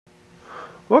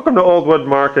Welcome to Old Wood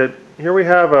Market. Here we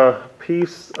have a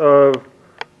piece of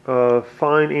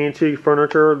fine antique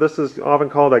furniture. This is often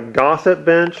called a gossip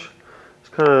bench. It's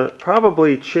kind of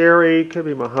probably cherry, could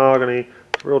be mahogany.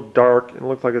 It's real dark and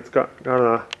looks like it's got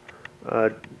a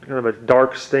kind of a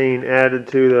dark stain added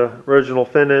to the original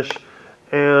finish.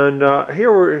 And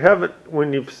here we have it.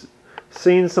 When you've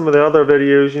seen some of the other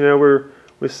videos, you know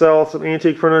we sell some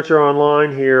antique furniture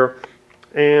online here.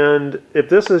 And if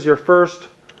this is your first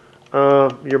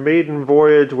your maiden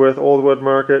voyage with Old Wood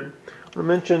Market, I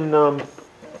mentioned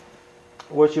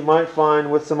what you might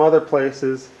find with some other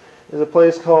places is a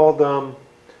place called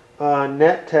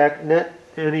NetTech,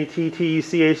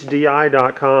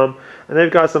 NETTCHDI.com, and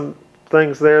they've got some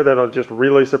things there that'll just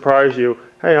really surprise you.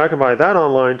 Hey, I can buy that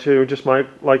online too, just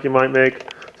like you might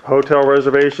make hotel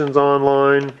reservations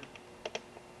online.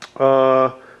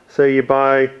 Say you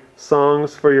buy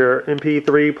songs for your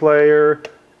MP3 player.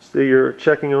 So you're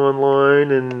checking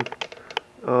online and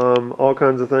all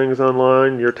kinds of things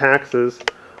online, your taxes.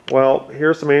 Well,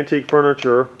 here's some antique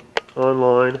furniture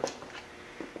online.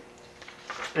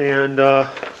 And this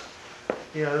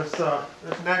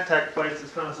NetTech place is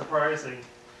kind of surprising.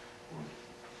 We'll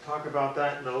talk about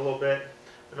that in a little bit.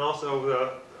 And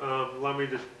also, allow me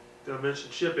to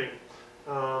mention shipping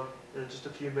in just a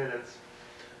few minutes.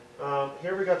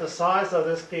 Here we got the size of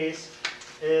this piece.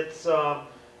 It's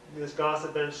this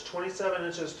gossip bench, 27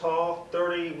 inches tall,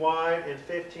 30 wide, and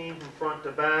 15 from front to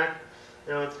back.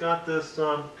 Now it's got this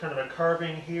kind of a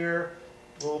carving here,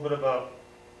 a little bit of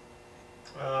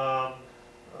a,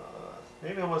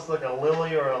 maybe almost like a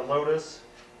lily or a lotus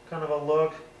kind of a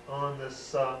look on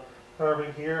this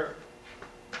carving here,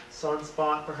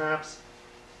 sunspot perhaps.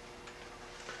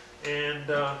 And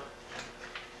now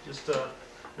it's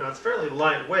fairly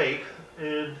lightweight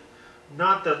and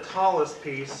not the tallest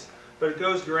piece, but it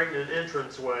goes great in an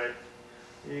entranceway.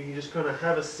 You can just kind of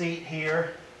have a seat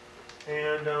here,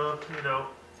 and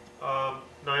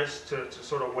nice to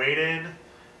sort of wait in,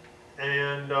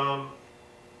 and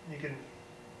you can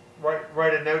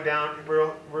write a note down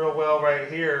real well right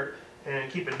here,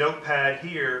 and keep a notepad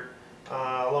here,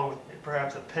 along with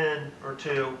perhaps a pen or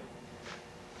two.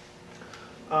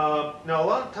 Now, a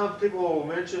lot of times people will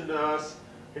mention to us,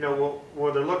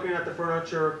 when they're looking at the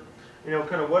furniture,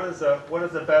 kind of what is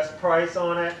the best price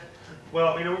on it.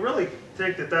 Well, we really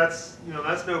think that's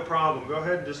no problem. Go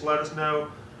ahead and just let us know,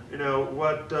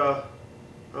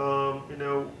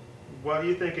 what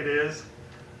you think it is,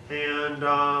 and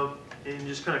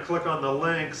just kind of click on the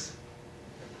links,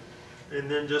 and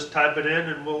then just type it in,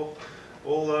 and we'll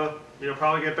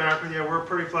probably get back with you. We're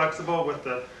pretty flexible with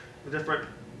the different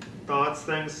thoughts.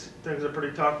 Things are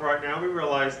pretty tough right now. We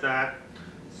realize that.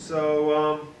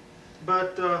 So,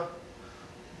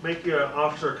 make your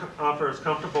offers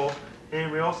comfortable,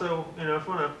 and we also, if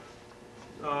you want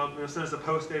to send us a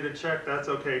post-dated check, that's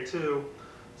okay too.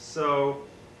 So,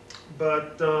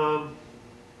 but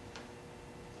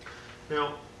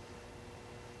now,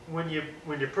 when you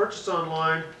purchase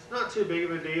online, it's not too big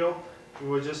of a deal. You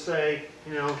would just say,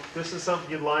 this is something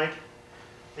you'd like,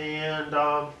 and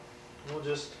we'll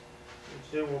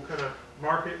kind of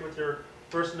mark it with your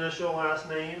first initial, last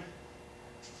name,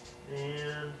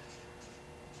 and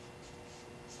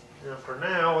for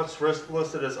now it's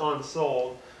listed as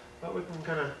unsold, but we can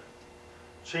kind of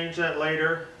change that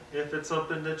later if it's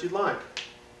something that you'd like.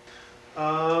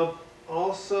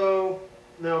 Also,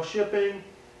 now shipping,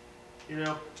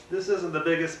 this isn't the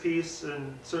biggest piece,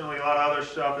 and certainly a lot of other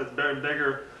stuff is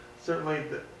bigger. Certainly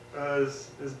has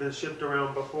been shipped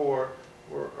around before.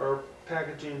 Our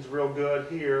packaging's real good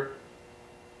here.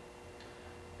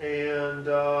 And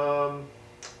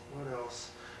what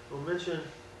else? We'll mention.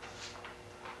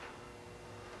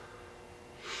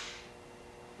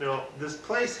 Now, this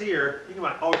place here, you can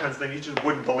buy all kinds of things you just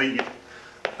wouldn't believe.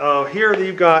 Here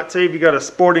you've got, say if you've got a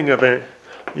sporting event,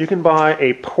 you can buy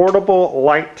a portable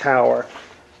light tower,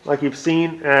 like you've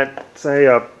seen at, say,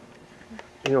 a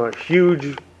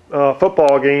huge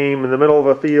football game in the middle of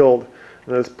a field.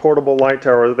 This portable light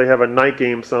tower, they have a night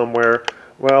game somewhere.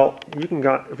 Well,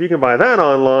 if you can buy that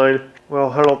online,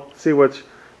 well, I don't see what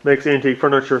makes antique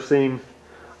furniture seem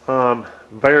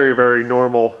very, very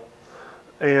normal.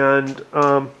 And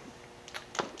have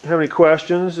any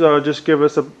questions, just give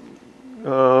us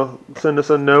send us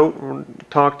a note and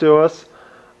talk to us.